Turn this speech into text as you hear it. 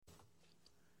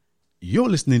You're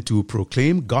listening to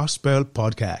Proclaim Gospel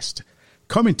Podcast,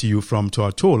 coming to you from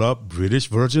Tortola, British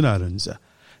Virgin Islands.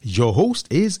 Your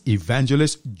host is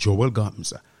Evangelist Joel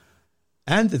Gums.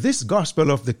 And this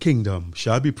gospel of the kingdom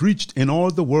shall be preached in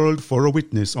all the world for a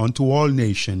witness unto all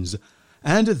nations,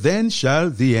 and then shall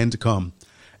the end come.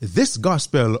 This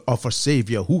gospel of a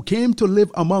Savior who came to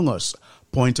live among us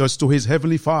point us to his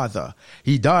heavenly Father.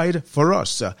 He died for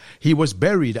us. He was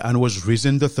buried and was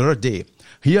risen the third day.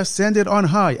 He ascended on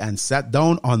high and sat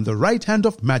down on the right hand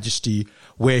of majesty,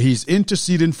 where he is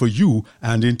interceding for you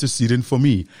and interceding for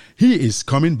me. He is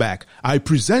coming back. I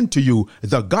present to you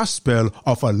the gospel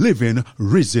of a living,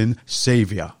 risen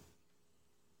Savior.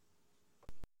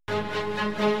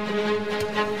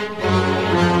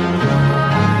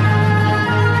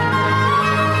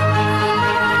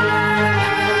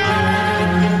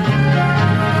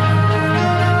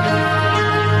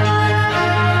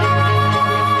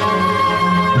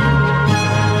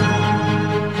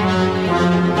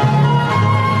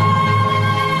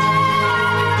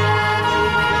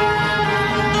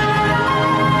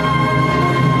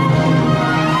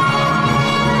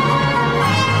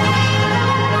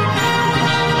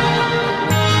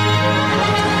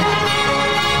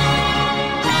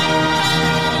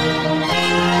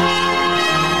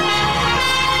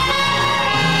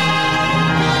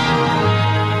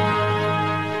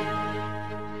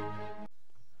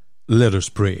 Let us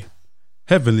pray.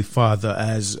 Heavenly Father,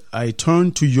 as I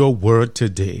turn to your word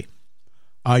today,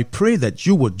 I pray that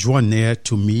you will draw near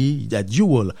to me, that you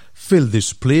will fill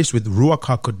this place with Ruach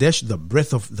HaKodesh, the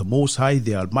breath of the Most High,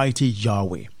 the Almighty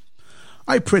Yahweh.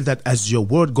 I pray that as your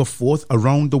word go forth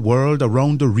around the world,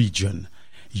 around the region,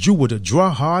 you would draw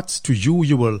hearts to you,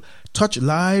 you will touch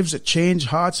lives, change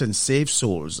hearts, and save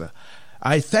souls.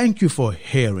 I thank you for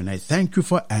hearing, I thank you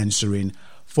for answering,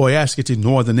 for I ask it in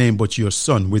no other name but your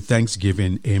Son with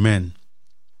thanksgiving. Amen.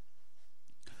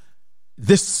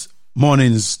 This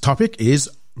morning's topic is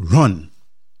run.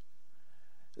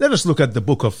 Let us look at the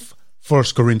book of 1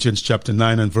 Corinthians chapter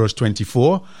 9 and verse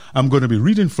 24. I'm going to be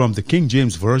reading from the King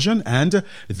James Version and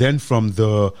then from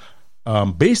the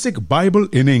Basic Bible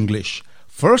in English.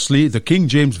 Firstly, the King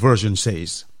James Version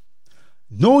says,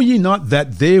 "Know ye not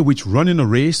that they which run in a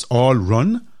race all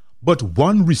run, but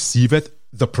one receiveth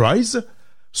the prize?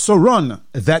 So run,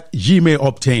 that ye may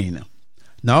obtain."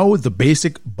 Now the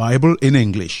Basic Bible in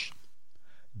English.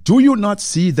 "Do you not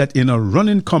see that in a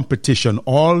running competition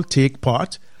all take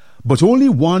part, but only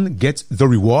one gets the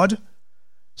reward?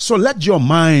 So let your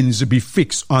minds be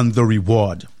fixed on the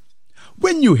reward."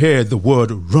 When you hear the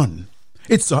word run,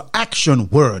 it's an action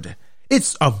word.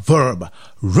 It's a verb,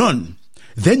 run.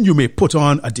 Then you may put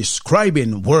on a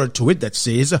describing word to it that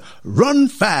says, run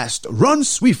fast, run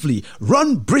swiftly,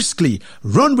 run briskly,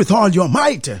 run with all your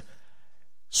might.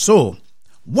 So,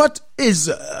 what is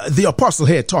the apostle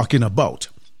here talking about?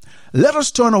 Let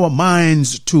us turn our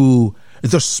minds to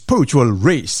the spiritual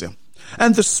race.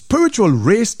 And the spiritual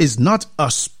race is not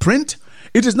a sprint.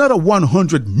 It is not a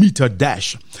 100-meter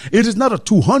dash. It is not a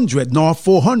 200 nor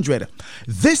 400.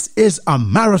 This is a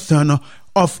marathon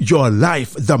of your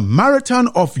life, the marathon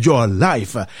of your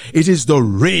life. It is the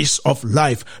race of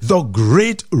life, the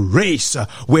great race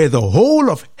where the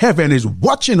whole of heaven is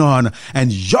watching on,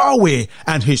 and Yahweh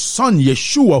and his son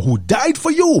Yeshua, who died for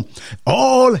you,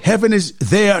 all heaven is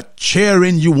there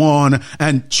cheering you on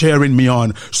and cheering me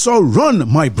on. So run,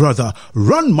 my brother,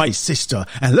 run, my sister,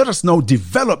 and let us now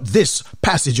develop this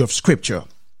passage of scripture.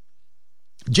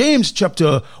 James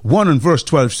chapter 1 and verse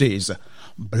 12 says,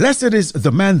 "Blessed is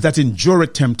the man that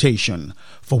endureth temptation,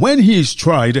 for when he is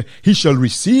tried, he shall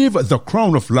receive the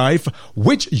crown of life,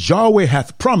 which Yahweh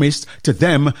hath promised to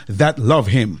them that love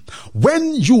him."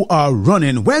 When you are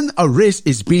running, when a race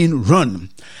is being run,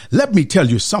 let me tell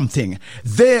you something.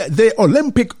 The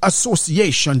Olympic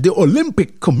Association, the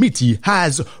Olympic Committee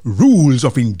has rules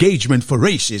of engagement for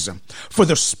races, for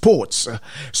the sports.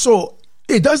 So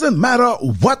it doesn't matter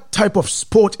what type of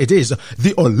sport it is.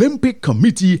 The Olympic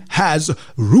Committee has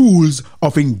rules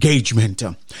of engagement.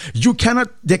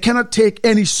 They cannot take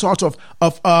any sort of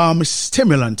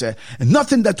stimulant,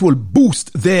 nothing that will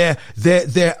boost their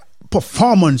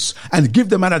performance and give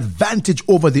them an advantage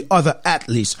over the other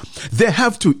athletes. They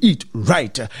have to eat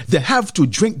right. They have to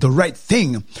drink the right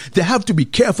thing. They have to be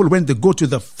careful when they go to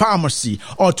the pharmacy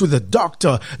or to the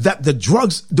doctor that the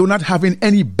drugs do not have in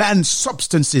any banned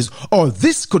substances, or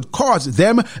this could cause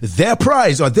them their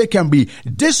prize, or they can be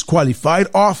disqualified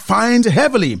or fined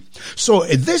heavily. So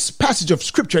this passage of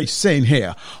scripture is saying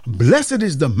here, "Blessed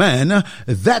is the man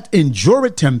that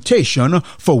endureth temptation,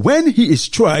 for when he is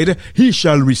tried, he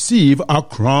shall receive receive a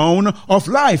crown of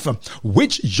life,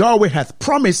 which Yahweh hath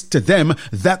promised to them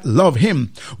that love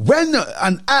him. When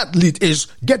an athlete is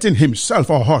getting himself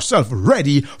or herself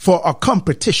ready for a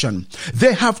competition,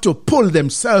 they have to pull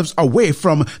themselves away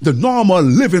from the normal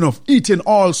living of eating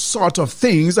all sort of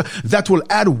things that will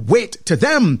add weight to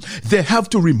them. They have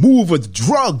to remove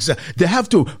drugs. They have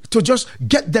to just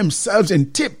get themselves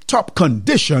in tip-top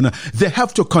condition. They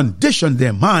have to condition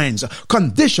their minds,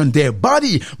 condition their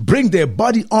body, bring their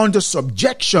body under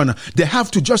subjection. They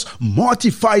have to just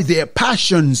mortify their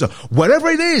passions. Whatever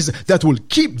it is that will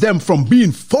keep them from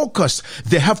being focused,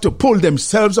 they have to pull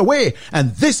themselves away.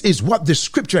 And this is what the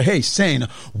scripture here is saying.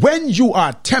 When you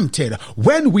are tempted,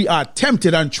 when we are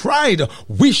tempted and tried,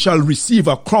 we shall receive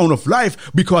a crown of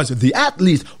life, because the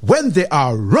athlete, when they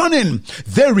are running,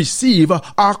 they receive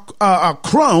a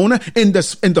crown in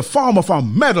the form of a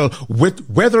medal, with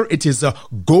whether it is a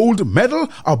gold medal,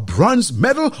 a bronze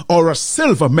medal, or a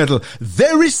silver medal.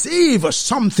 They receive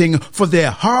something for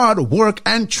their hard work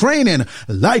and training.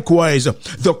 Likewise,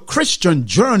 the Christian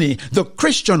journey, the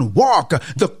Christian walk,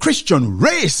 the Christian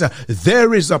race,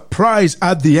 there is a prize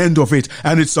at the end of it,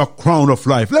 and it's a crown of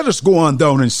life. Let us go on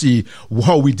down and see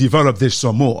how we develop this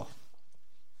some more.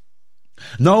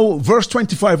 Now, verse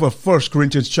 25 of 1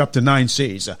 Corinthians chapter 9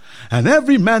 says, and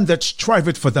every man that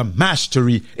striveth for the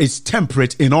mastery is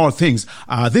temperate in all things.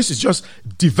 This is just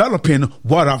developing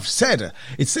what I've said.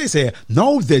 It says here,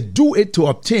 now they do it to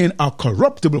obtain a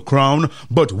corruptible crown,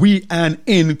 but we an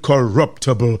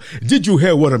incorruptible. Did you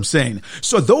hear what I'm saying?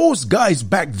 So those guys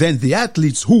back then, the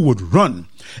athletes who would run,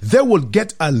 they would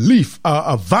get a leaf,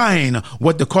 a vine,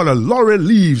 what they call a laurel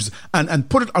leaves, and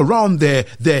put it around their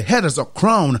head as a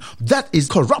crown. That is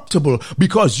corruptible,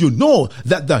 because you know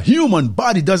that the human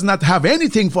body does not have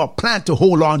anything for a plant to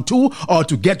hold on to or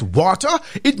to get water.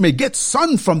 It may get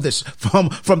sun from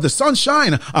the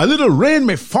sunshine. A little rain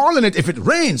may fall in it if it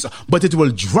rains, but it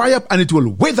will dry up and it will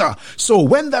wither. So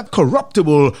when that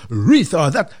corruptible wreath or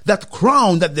that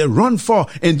crown that they run for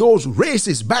in those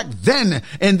races back then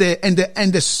in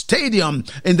the stadium,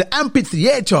 in the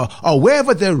amphitheater, or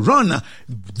wherever they run,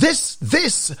 this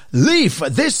leaf,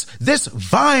 this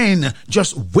vine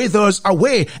just withers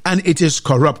away and it is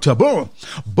corruptible.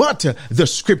 But the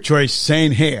scripture is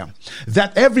saying here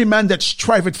that every man that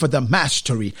striveth for the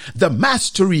mastery,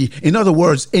 in other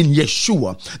words, in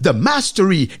Yeshua, the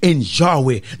mastery in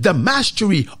Yahweh, the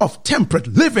mastery of temperate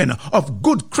living, of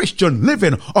good Christian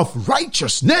living, of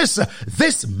righteousness,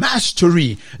 this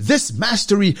mastery,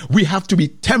 we have to be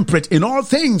temperate in all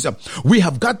things. We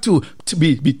have got to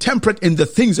be temperate in the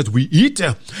things that we eat.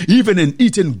 Even in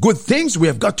eating good things, we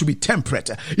have got to be temperate.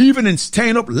 Even in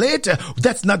staying up late,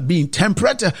 that's not being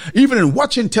temperate. Even in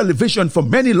watching television for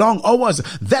many long hours,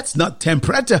 that's not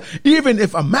temperate. Even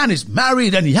if a man is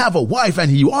married and he have a wife and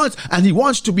he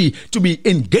wants to be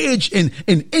engaged in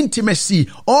intimacy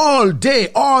all day,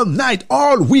 all night,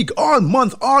 all week, all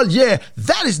month, all year,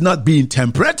 that is not being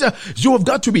temperate. You have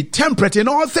got to be temperate in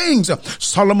all things.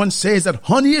 Solomon says that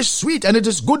honey is sweet and it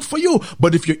is good for you,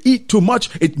 but if you eat too much,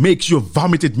 it makes you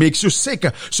vomit, it makes you sick.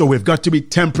 So we've got to be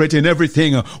temperate in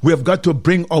everything. We have got to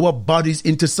bring our bodies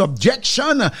into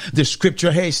subjection. The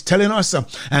scripture here is telling us,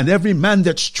 and every man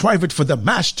that striveth for the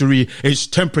mastery is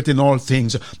temperate in all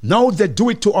things. Now they do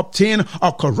it to obtain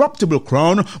a corruptible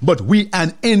crown, but we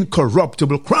an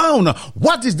incorruptible crown.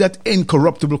 What is that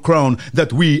incorruptible crown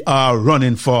that we are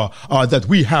running for, or that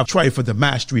we have tried for the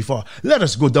mastery for? Let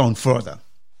us go down further.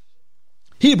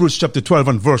 Hebrews chapter 12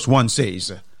 and verse 1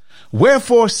 says,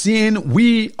 wherefore, seeing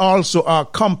we also are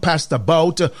compassed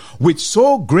about with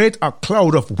so great a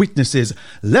cloud of witnesses,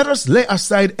 let us lay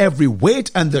aside every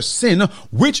weight and the sin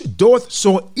which doth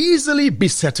so easily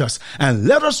beset us, and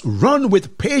let us run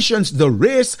with patience the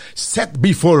race set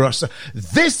before us.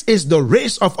 This is the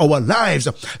race of our lives.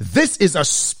 This is a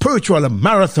spiritual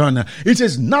marathon. It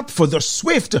is not for the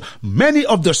swift. Many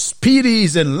of the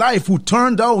speedies in life who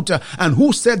turned out and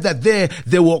who said that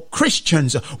they were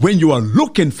Christians, when you are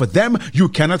looking for them, you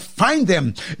cannot find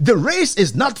them. The race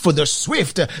is not for the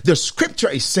swift. The scripture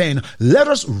is saying, let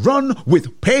us run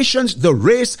with patience the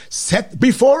race set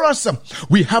before us.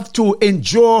 We have to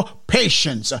endure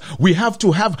patience. We have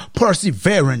to have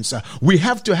perseverance. We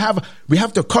have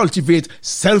to cultivate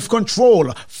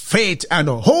self-control, faith, and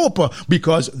hope,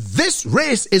 because this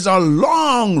race is a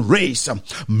long race.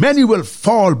 Many will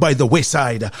fall by the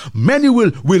wayside. Many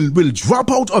will drop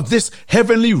out of this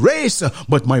heavenly race.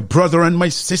 But my brother and my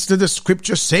sister, the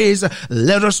scripture says,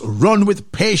 let us run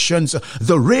with patience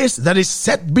the race that is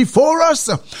set before us.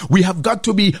 We have got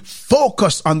to be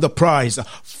focused on the prize.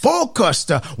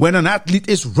 Focused when an athlete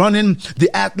is running running, the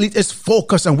athlete is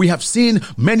focused, and we have seen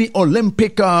many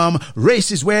Olympic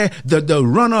races where the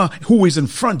runner who is in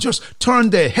front just turn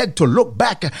their head to look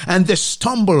back and they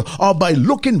stumble, or by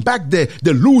looking back they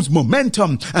lose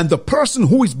momentum, and the person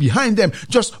who is behind them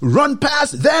just run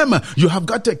past them. You have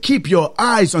got to keep your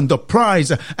eyes on the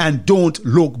prize and don't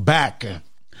look back.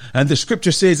 And the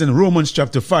scripture says in Romans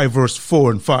chapter 5 verse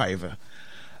 4 and 5,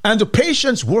 and the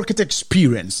patience worketh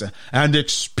experience, and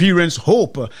experience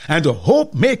hope, and the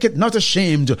hope maketh not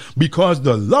ashamed, because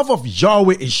the love of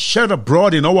Yahweh is shed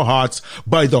abroad in our hearts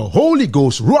by the Holy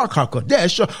Ghost, Ruach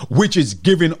HaKodesh, which is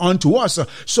given unto us.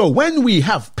 So when we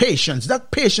have patience, that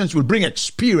patience will bring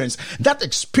experience. That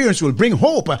experience will bring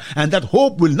hope, and that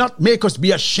hope will not make us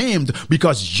be ashamed,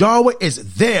 because Yahweh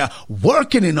is there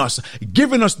working in us,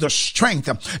 giving us the strength,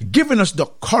 giving us the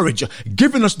courage,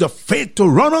 giving us the faith to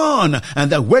run on.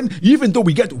 And that even though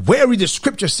we get weary, the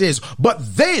scripture says,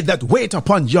 but they that wait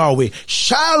upon Yahweh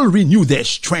shall renew their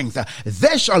strength.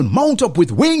 They shall mount up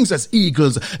with wings as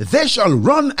eagles. They shall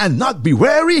run and not be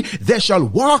weary. They shall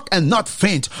walk and not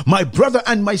faint. My brother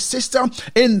and my sister,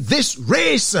 in this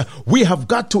race, we have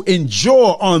got to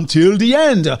endure until the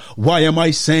end. Why am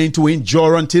I saying to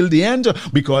endure until the end?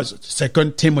 Because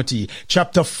 2 Timothy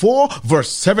chapter 4 verse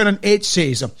 7 and 8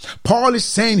 says, Paul is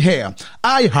saying here,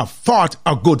 I have fought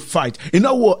a good fight. In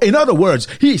other words,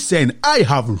 he's saying, I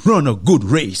have run a good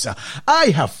race. I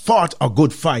have fought a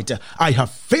good fight. I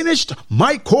have finished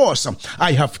my course.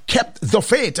 I have kept the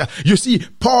faith. You see,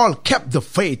 Paul kept the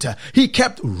faith. He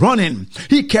kept running.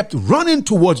 He kept running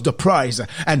towards the prize.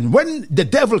 And when the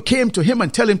devil came to him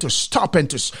and tell him to stop and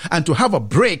to have a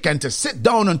break and to sit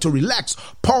down and to relax,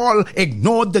 Paul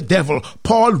ignored the devil.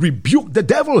 Paul rebuked the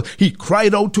devil. He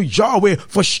cried out to Yahweh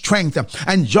for strength.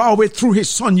 And Yahweh, through his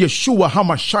son Yeshua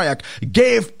HaMashiach,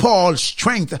 gave Paul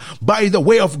strength by the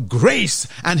way of grace.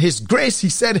 And his grace, he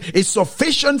said, is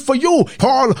sufficient for you.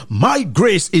 Paul, my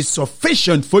grace is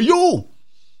sufficient for you.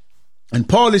 And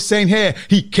Paul is saying here,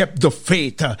 he kept the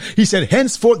faith. He said,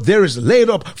 henceforth there is laid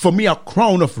up for me a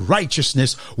crown of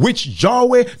righteousness, which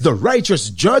Yahweh, the righteous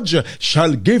judge,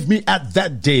 shall give me at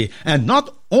that day, and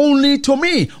not only to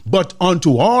me, but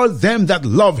unto all them that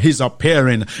love his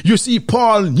appearing. You see,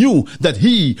 Paul knew that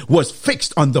he was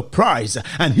fixed on the prize,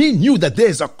 and he knew that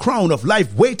there's a crown of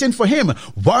life waiting for him.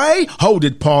 Why? How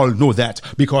did Paul know that?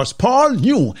 Because Paul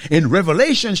knew in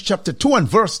Revelation chapter 2 and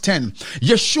verse 10,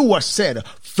 Yeshua said,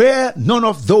 fear none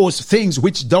of those things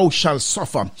which thou shalt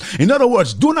suffer. In other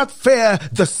words, do not fear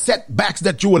the setbacks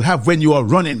that you will have when you are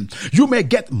running. You may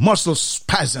get muscle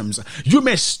spasms. You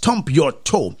may stump your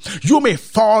toe. You may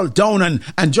fall down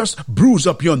and just bruise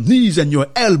up your knees and your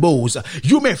elbows.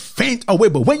 You may faint away,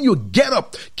 but when you get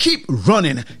up, keep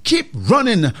running,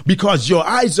 because your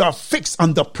eyes are fixed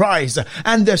on the prize.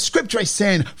 And the scripture is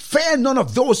saying, fear none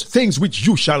of those things which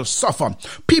you shall suffer.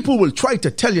 People will try to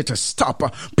tell you to stop.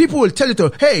 People will tell you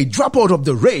to, hey, drop out of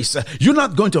the race. You're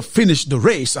not going to finish the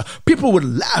race. People would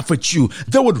laugh at you.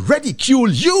 They would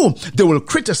ridicule you. They will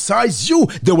criticize you.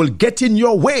 They will get in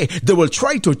your way. They will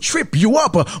try to trip you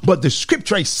up. But the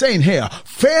scripture is saying here,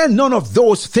 fear none of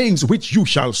those things which you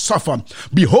shall suffer.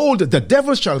 Behold, the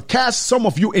devil shall cast some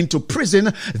of you into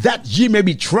prison, that ye may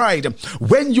be tried.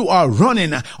 When you are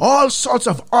running, all sorts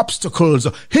of obstacles,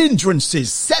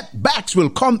 hindrances, setbacks will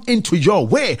come into your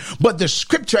way. But the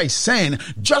scripture is saying,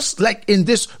 just like in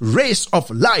this race of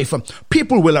life,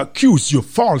 people will accuse you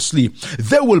falsely.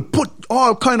 They will put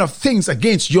all kind of things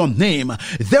against your name.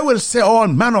 They will say all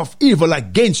manner of evil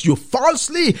against you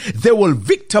falsely. They will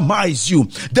victimize you.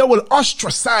 They will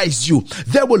ostracize you.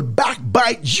 They will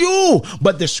backbite you.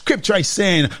 But the scripture is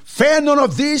saying, fear none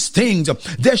of these things.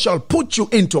 They shall put you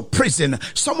into prison.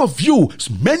 Some of you,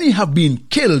 many have been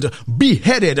killed,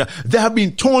 beheaded. They have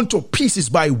been torn to pieces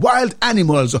by wild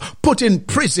animals, put in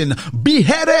prison,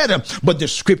 beheaded. But the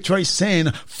scripture is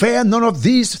saying, fear none of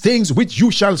these things which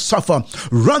you shall suffer.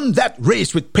 Run that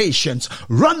race with patience.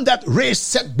 Run that race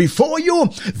set before you.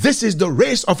 This is the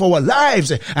race of our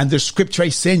lives. And the scripture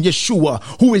is saying, Yeshua,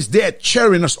 who is there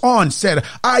cheering us on, said,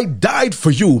 I died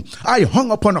for you. I hung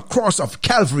upon a cross of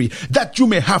Calvary, that you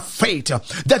may have faith,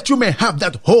 that you may have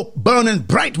that hope burning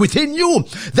bright within you,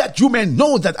 that you may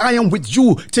know that I am with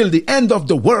you till the end of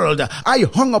the world. I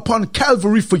hung upon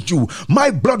Calvary for you. My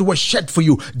blood was shed for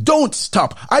you. Don't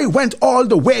stop. I went all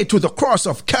the way to the cross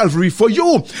of Calvary for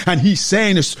you. And he's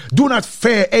saying, do not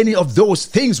fear any of those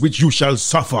things which you shall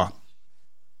suffer.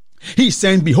 He's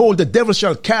saying, behold, the devil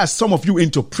shall cast some of you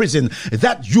into prison,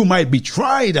 that you might be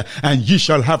tried, and ye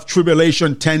shall have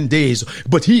tribulation 10 days.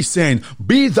 But he's saying,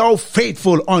 be thou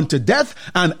faithful unto death,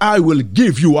 and I will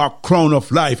give you a crown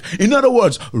of life. In other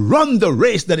words, run the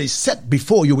race that is set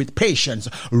before you with patience.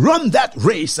 Run that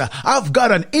race. I've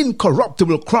got an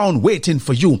incorruptible crown waiting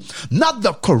for you, not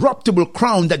the corruptible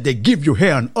crown that they give you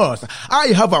here on earth. I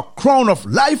have a crown of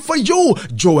life for you,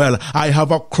 Joel. I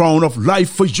have a crown of life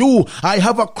for you. I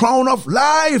have a crown of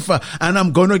life, and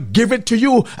I'm going to give it to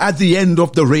you at the end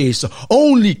of the race.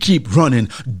 Only keep running.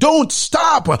 Don't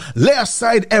stop. Lay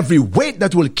aside every weight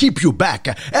that will keep you back,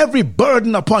 every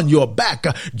burden upon your back.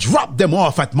 Drop them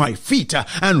off at my feet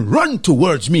and run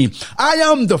towards me. I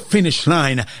am the finish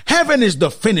line. Heaven is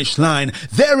the finish line.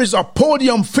 There is a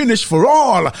podium finish for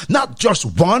all, not just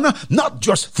one, not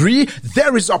just three.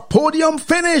 There is a podium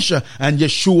finish. And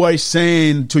Yeshua is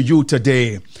saying to you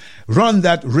today, run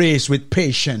that race with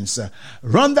patience.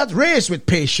 Run that race with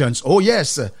patience. Oh,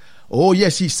 yes. Oh,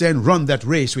 yes, he's saying run that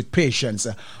race with patience.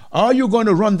 Are you going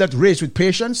to run that race with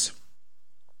patience?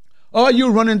 Are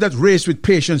you running that race with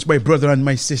patience, my brother and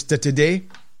my sister, today?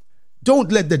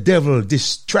 Don't let the devil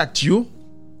distract you.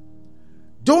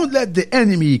 Don't let the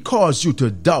enemy cause you to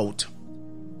doubt.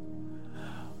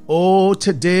 Oh,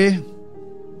 today,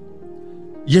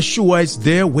 Yeshua is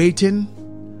there waiting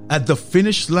at the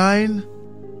finish line,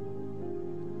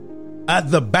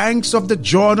 at the banks of the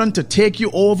Jordan, to take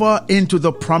you over into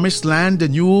the promised land, the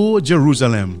New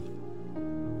Jerusalem.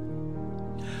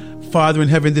 Father in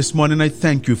heaven, this morning I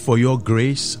thank you for your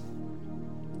grace.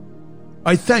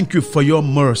 I thank you for your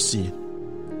mercy.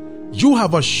 You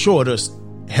have assured us,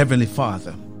 Heavenly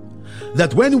Father,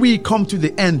 that when we come to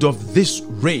the end of this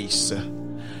race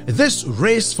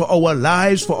for our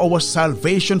lives, for our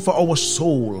salvation, for our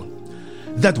soul,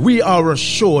 that we are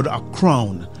assured a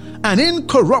crown, an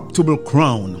incorruptible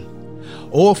crown.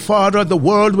 Oh, Father, the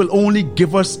world will only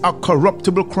give us a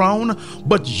corruptible crown,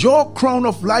 but your crown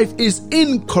of life is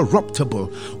incorruptible.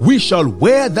 We shall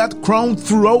wear that crown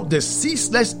throughout the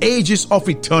ceaseless ages of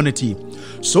eternity.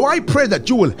 So I pray that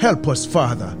you will help us,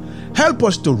 Father. Help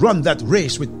us to run that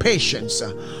race with patience.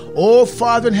 Oh,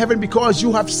 Father in heaven, because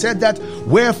you have said that,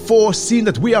 wherefore, seeing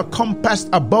that we are compassed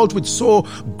about with so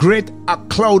great a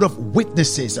cloud of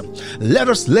witnesses, let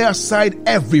us lay aside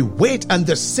every weight and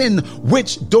the sin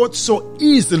which doth so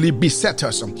easily beset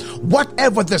us.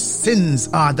 Whatever the sins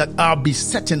are that are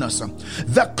besetting us,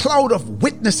 the cloud of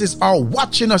witnesses are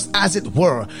watching us, as it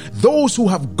were. Those who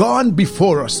have gone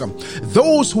before us,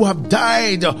 those who have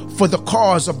died for the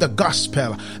cause of the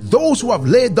gospel, those who have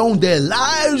laid down their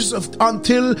lives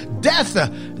until death.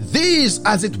 These,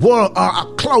 as it were, are a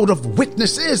cloud of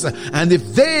witnesses. And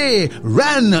if they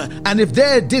ran, and if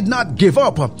they did not give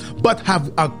up, but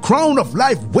have a crown of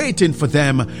life waiting for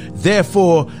them,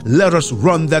 therefore let us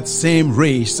run that same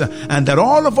race, and that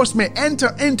all of us may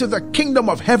enter into the kingdom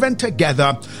of heaven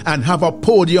together and have a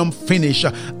podium finish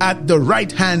at the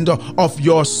right hand of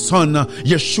your Son,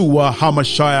 Yeshua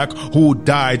HaMashiach, who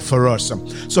died for us.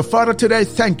 So, Father, today,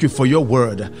 thank you for your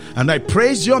word, and I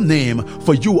praise your name,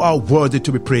 for you are worthy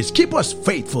to be praised. Keep us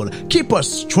faithful, keep us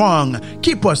strong,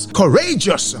 keep us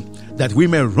courageous, that we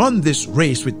may run this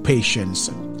race with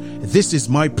patience. This is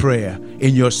my prayer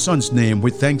in your Son's name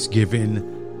with thanksgiving.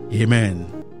 Amen.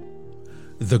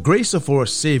 The grace of our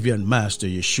Savior and Master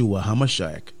Yeshua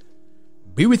HaMashiach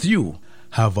be with you.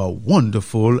 Have a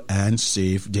wonderful and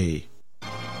safe day.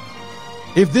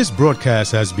 If this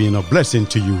broadcast has been a blessing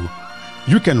to you,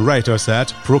 you can write us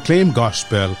at Proclaim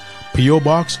Gospel, P.O.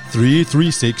 Box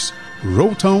 336,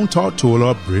 Rowtown,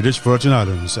 Tortola, British Virgin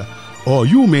Islands. Or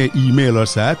you may email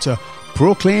us at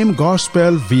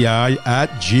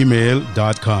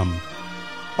proclaimgospelvi@gmail.com.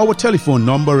 Our telephone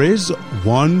number is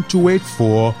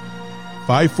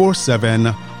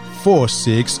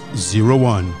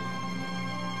 1284-547-4601.